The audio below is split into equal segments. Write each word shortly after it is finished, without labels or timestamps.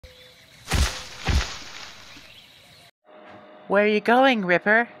Where are you going,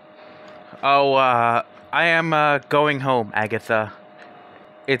 Ripper? Oh, I am, going home, Agatha.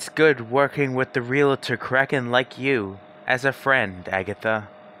 It's good working with the realtor Kraken like you, as a friend, Agatha.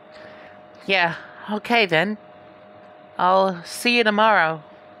 Yeah, okay then. I'll see you tomorrow.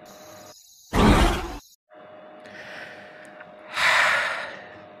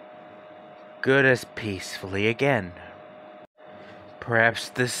 Good as peacefully again. Perhaps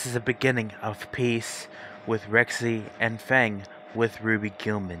this is the beginning of peace with Rexy and Fang with Ruby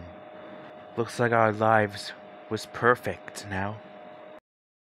Gilman. Looks like our lives was perfect now.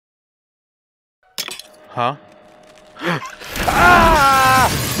 Huh? Ah!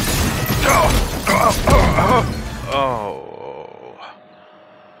 Oh.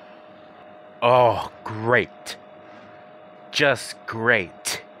 Oh, great. Just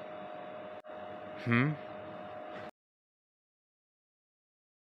great.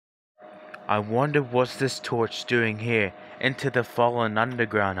 I wonder what's this torch doing here into the fallen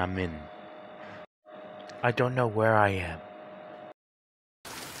underground I'm in. I don't know where I am.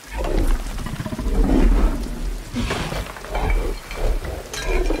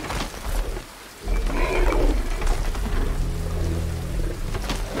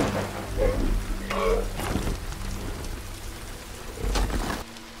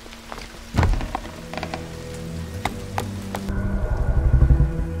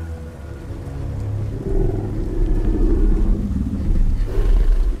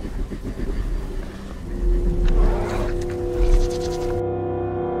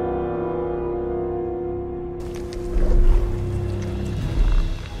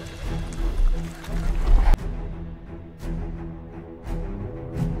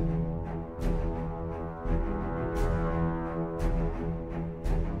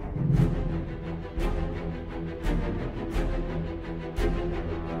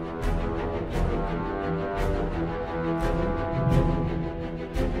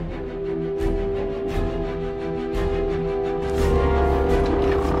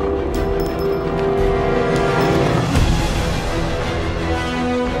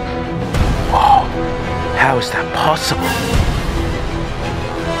 How is that possible?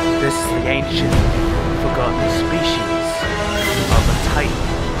 This is the ancient, forgotten species of a Titan.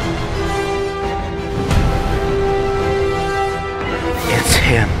 It's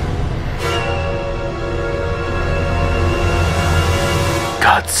him.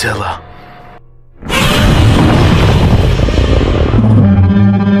 Godzilla.